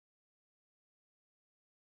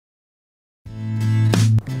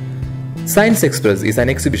Science Express is an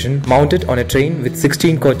exhibition mounted on a train with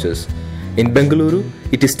 16 coaches. In Bengaluru,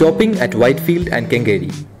 it is stopping at Whitefield and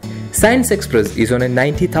Kengeri. Science Express is on a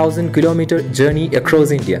 90,000-kilometer journey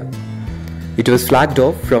across India. It was flagged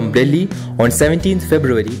off from Delhi on 17th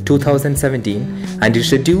February 2017 and is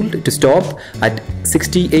scheduled to stop at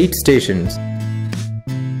 68 stations.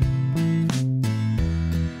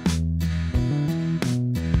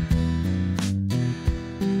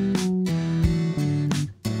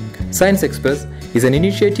 Science Express is an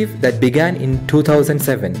initiative that began in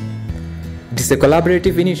 2007. It is a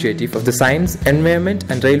collaborative initiative of the Science, Environment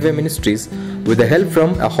and Railway Ministries with the help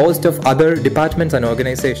from a host of other departments and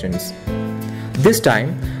organizations. This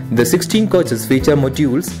time, the 16 coaches feature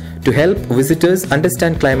modules to help visitors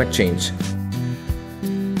understand climate change.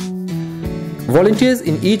 Volunteers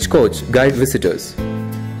in each coach guide visitors.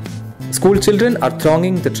 School children are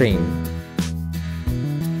thronging the train.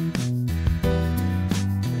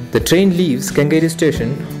 The train leaves Kengeri station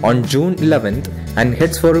on June 11th and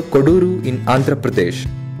heads for Koduru in Andhra Pradesh.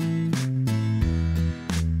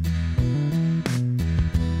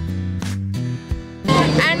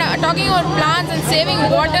 And talking about plants and saving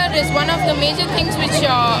water is one of the major things which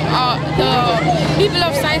the people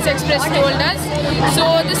of Science Express told us. So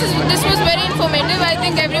this was very informative. I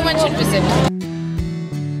think everyone should visit.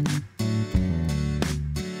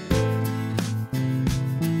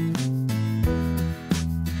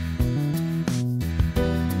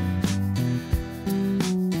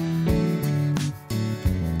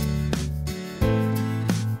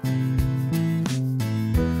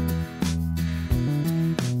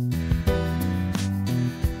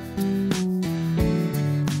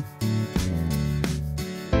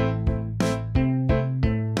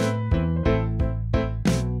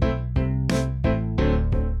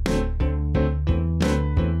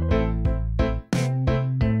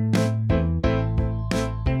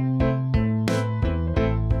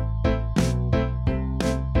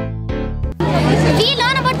 We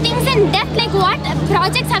learn about things in depth, like what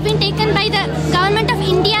projects have been taken by the government of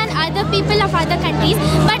India and other people of other countries.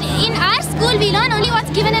 But in our school, we learn only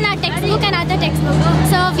what's given in our textbook and other textbooks.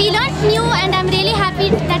 So we learned new, and I'm really happy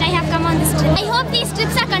that I have come on this trip. I hope these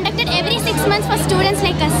trips are conducted every 6 months for students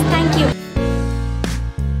like us. Thank you.